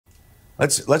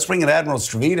Let's bring in Admiral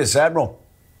Stavridis. Admiral,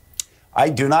 I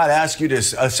do not ask you to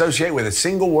associate with a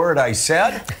single word I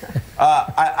said.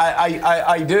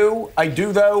 I do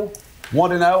though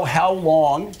want to know how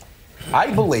long.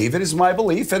 I believe, it is my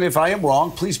belief, and if I am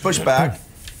wrong, please push back.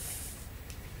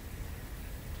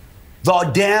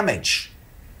 The damage,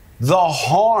 the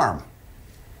harm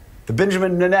that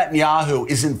Benjamin Netanyahu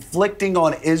is inflicting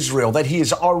on Israel, that he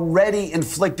has already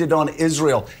inflicted on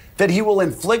Israel, that he will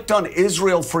inflict on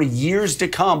Israel for years to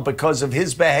come because of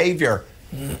his behavior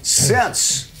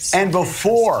since and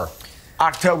before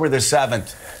October the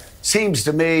 7th, seems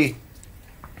to me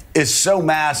is so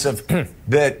massive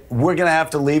that we're going to have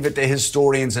to leave it to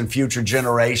historians and future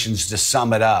generations to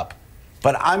sum it up.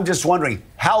 But I'm just wondering,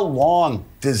 how long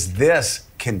does this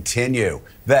continue?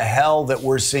 The hell that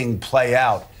we're seeing play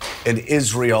out in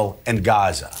Israel and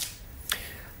Gaza?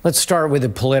 Let's start with the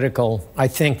political. I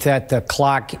think that the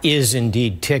clock is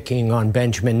indeed ticking on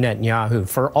Benjamin Netanyahu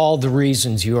for all the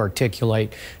reasons you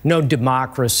articulate. No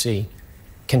democracy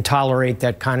can tolerate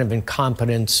that kind of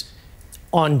incompetence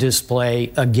on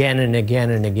display again and again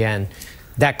and again.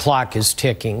 That clock is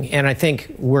ticking. And I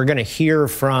think we're going to hear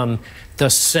from the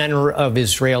center of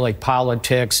Israeli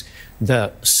politics,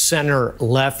 the center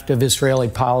left of Israeli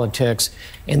politics,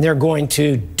 and they're going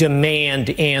to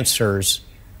demand answers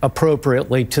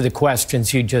appropriately to the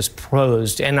questions you just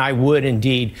posed. And I would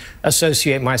indeed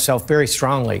associate myself very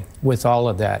strongly with all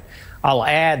of that. I'll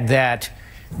add that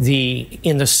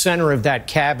in the center of that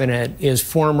cabinet is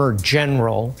former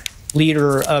general,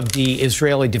 leader of the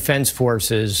Israeli Defense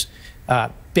Forces,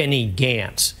 Benny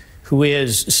Gantz, who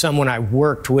is someone I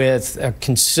worked with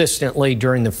consistently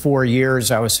during the 4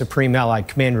 years I was Supreme Allied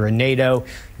Commander in NATO.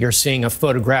 You're seeing a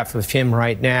photograph of him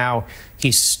right now.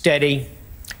 He's steady.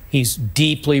 He's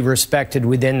deeply respected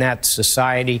within that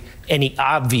society, and he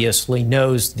obviously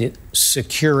knows the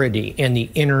security and the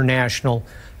international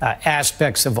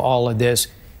aspects of all of this.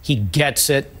 He gets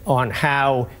it on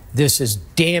how this is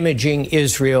damaging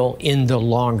Israel in the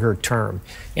longer term.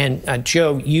 And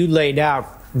Joe, you laid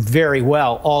out very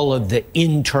well all of the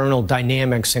internal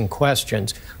dynamics and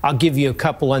questions. I'll give you a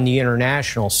couple on the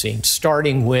international scene,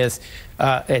 starting with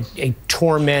a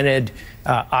tormented,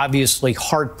 obviously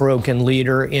heartbroken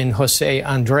leader in Jose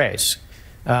Andres,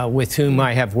 with whom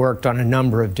I have worked on a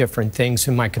number of different things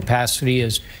in my capacity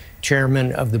as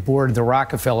chairman of the board of the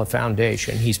Rockefeller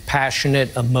Foundation. He's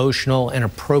passionate, emotional, and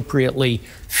appropriately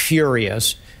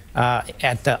furious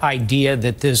at the idea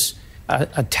that this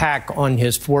attack on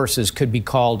his forces could be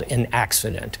called an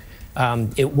accident.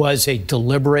 It was a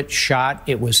deliberate shot.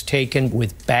 It was taken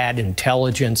with bad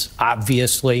intelligence,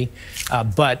 obviously.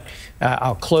 But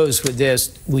I'll close with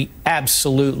this. We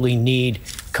absolutely need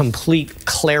complete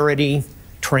clarity,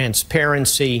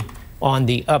 transparency on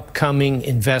the upcoming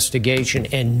investigation.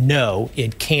 And no,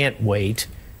 it can't wait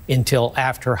until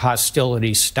after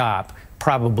hostilities stop,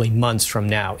 probably months from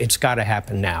now. It's got to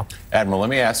happen now. Admiral, let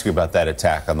me ask you about that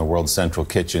attack on the World Central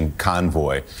Kitchen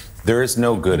convoy. There is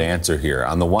no good answer here.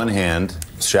 On the one hand,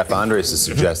 Chef Andres is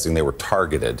suggesting they were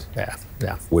targeted,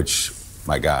 which,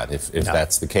 my God, if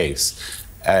that's the case.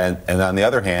 And on the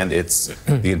other hand, it's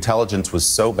the intelligence was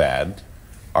so bad,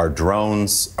 our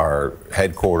drones, our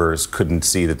headquarters couldn't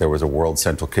see that there was a World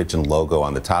Central Kitchen logo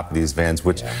on the top of these vans,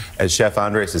 which, as Chef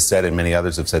Andres has said and many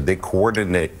others have said, they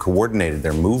coordinated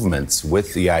their movements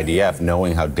with the IDF,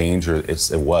 knowing how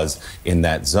dangerous it was in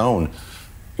that zone.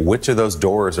 Which of those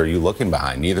doors are you looking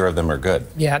behind? Neither of them are good.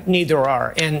 Yeah, neither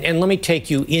are. And let me take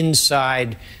you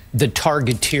inside the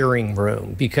targeteering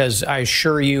room, because I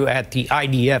assure you at the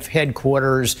IDF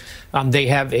headquarters, they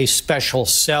have a special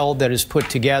cell that is put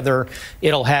together.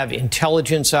 It'll have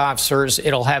intelligence officers.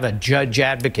 It'll have a judge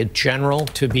advocate general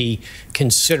to be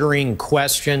considering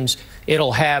questions.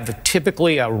 It'll have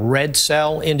typically a red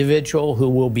cell individual who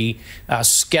will be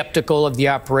skeptical of the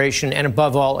operation. And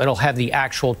above all, it'll have the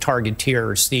actual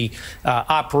targeteers, the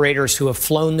operators who have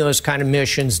flown those kind of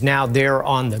missions. Now they're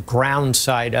on the ground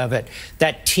side of it.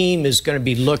 That team is going to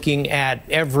be looking at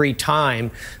every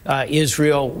time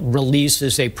Israel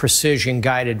releases a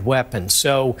precision-guided weapon.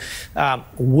 So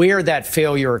where that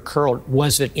failure occurred,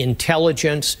 was it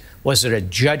intelligence? Was it a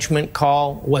judgment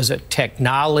call? Was it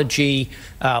technology?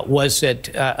 Was it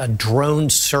a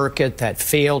drone circuit that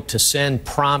failed to send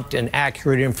prompt and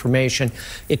accurate information?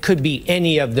 It could be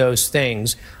any of those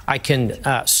things. I can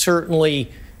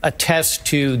certainly attest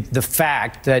to the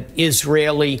fact that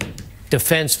Israeli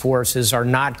defense forces are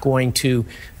not going to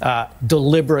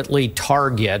deliberately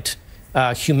target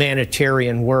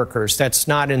humanitarian workers. That's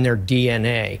not in their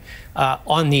DNA.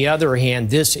 On the other hand,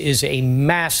 this is a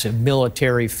massive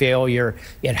military failure.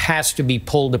 It has to be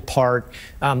pulled apart.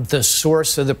 The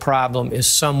source of the problem is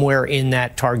somewhere in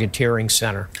that targeteering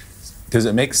center. Does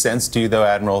it make sense to you, though,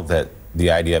 Admiral, that the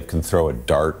IDF can throw a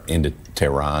dart into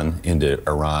Tehran, into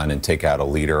Iran, and take out a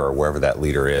leader or wherever that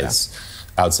leader is,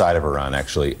 outside of Iran,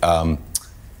 actually? And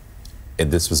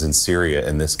this was in Syria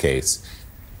in this case.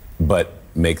 But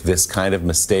make this kind of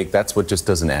mistake, that's what just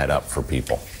doesn't add up for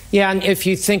people. Yeah, and if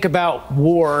you think about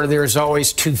war, there's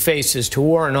always two faces to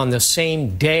war. And on the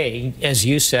same day, as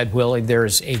you said, Willie,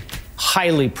 there's a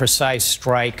highly precise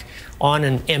strike on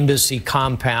an embassy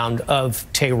compound of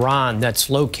Tehran that's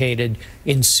located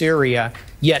in Syria.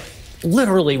 Yet,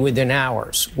 literally within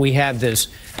hours, we have this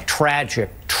tragic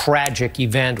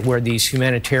event where these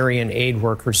humanitarian aid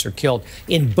workers are killed.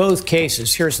 In both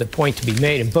cases, here's the point to be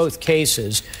made, in both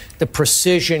cases, the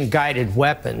precision-guided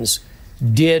weapons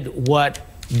did what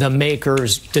the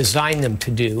makers designed them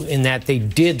to do, in that they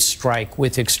did strike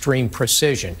with extreme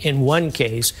precision. In one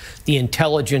case, the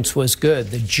intelligence was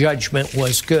good, the judgment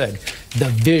was good, the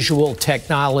visual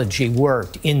technology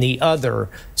worked. In the other,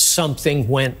 something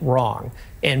went wrong.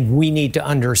 And we need to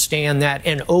understand that.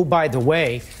 And oh, by the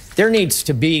way, there needs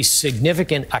to be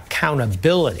significant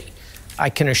accountability. I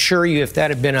can assure you, if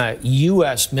that had been a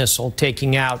U.S. missile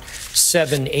taking out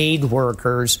 7 aid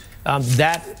workers,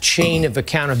 that chain of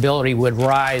accountability would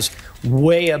rise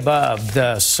way above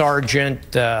the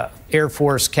sergeant, the Air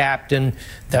Force captain,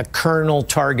 the colonel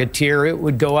targeteer. It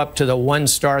would go up to the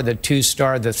 1-star, the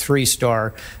 2-star, the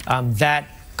 3-star. That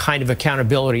kind of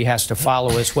accountability has to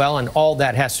follow as well, and all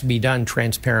that has to be done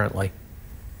transparently.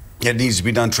 It needs to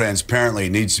be done transparently.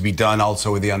 It needs to be done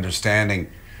also with the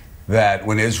understanding that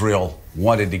when Israel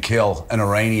wanted to kill an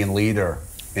Iranian leader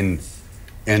in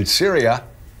Syria,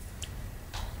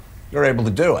 they were able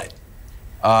to do it.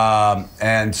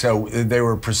 And so they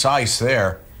were precise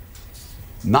there.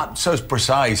 Not so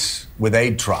precise with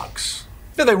aid trucks.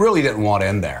 They really didn't want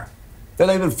in there.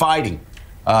 They've been fighting.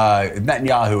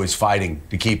 Netanyahu is fighting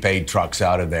to keep aid trucks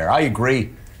out of there. I agree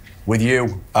with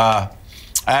you,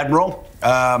 Admiral.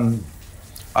 I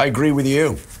agree with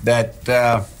you that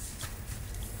they're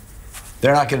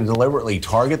not going to deliberately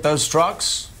target those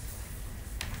trucks.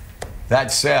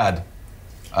 That said,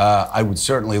 I would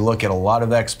certainly look at a lot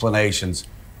of explanations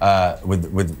with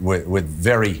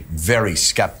very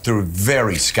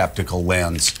skeptical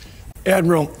lens.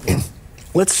 Admiral,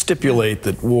 let's stipulate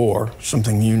that war,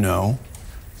 something you know,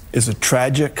 is a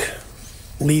tragic,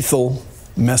 lethal,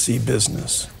 messy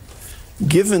business.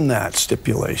 Given that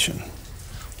stipulation,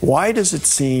 why does it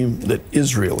seem that the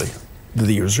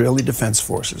Israeli Defense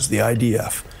Forces, the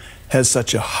IDF, has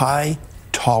such a high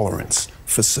tolerance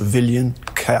for civilian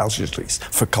casualties,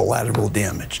 for collateral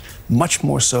damage, much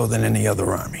more so than any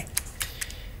other army?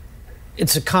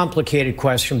 It's a complicated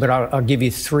question, but I'll give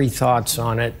you 3 thoughts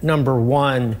on it. Number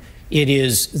one, it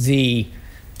is the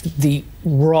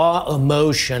raw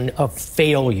emotion of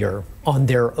failure on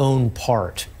their own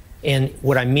part. And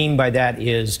what I mean by that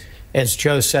is, as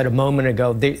Joe said a moment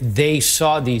ago, they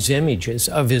saw these images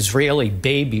of Israeli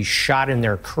babies shot in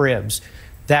their cribs.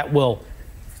 That will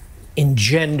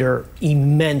engender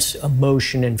immense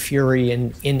emotion and fury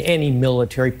in any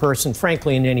military person,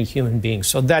 frankly, in any human being.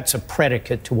 So that's a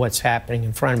predicate to what's happening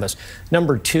in front of us.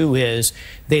 Number 2 is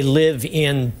they live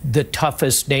in the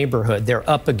toughest neighborhood. They're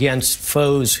up against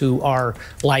foes who are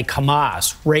like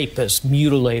Hamas, rapists,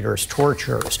 mutilators,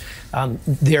 torturers.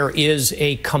 There is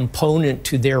a component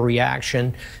to their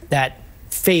reaction that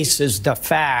faces the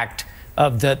fact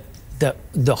of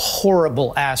the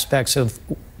horrible aspects of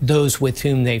those with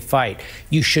whom they fight.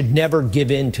 You should never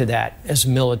give in to that as a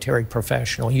military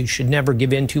professional. You should never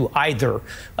give in to either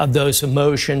of those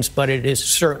emotions, but it is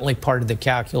certainly part of the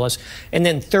calculus. And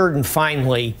then third and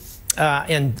finally,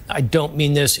 and I don't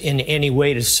mean this in any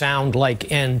way to sound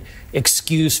like an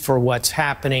excuse for what's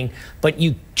happening, but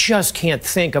you just can't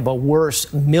think of a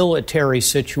worse military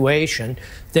situation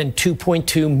than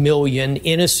 2.2 million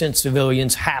innocent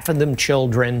civilians, half of them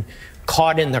children,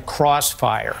 caught in the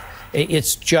crossfire.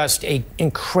 It's just an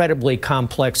incredibly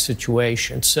complex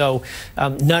situation. So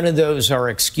none of those are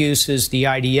excuses. The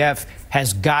IDF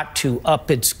has got to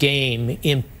up its game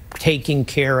in taking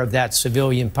care of that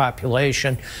civilian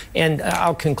population. And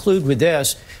I'll conclude with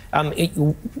this.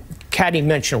 Caddy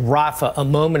mentioned Rafah a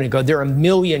moment ago. There are 1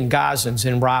 million Gazans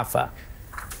in Rafah.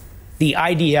 The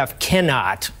IDF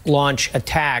cannot launch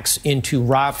attacks into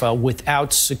Rafah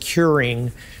without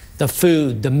securing the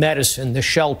food, the medicine, the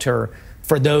shelter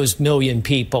for those 1 million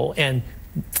people. And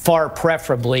far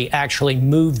preferably actually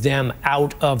move them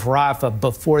out of Rafah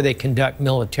before they conduct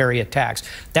military attacks.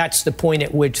 That's the point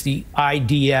at which the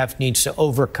IDF needs to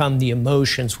overcome the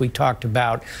emotions we talked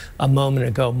about a moment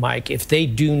ago, Mike. If they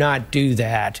do not do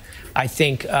that, I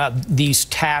think these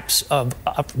taps of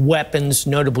weapons,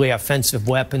 notably offensive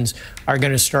weapons, are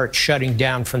going to start shutting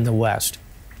down from the West.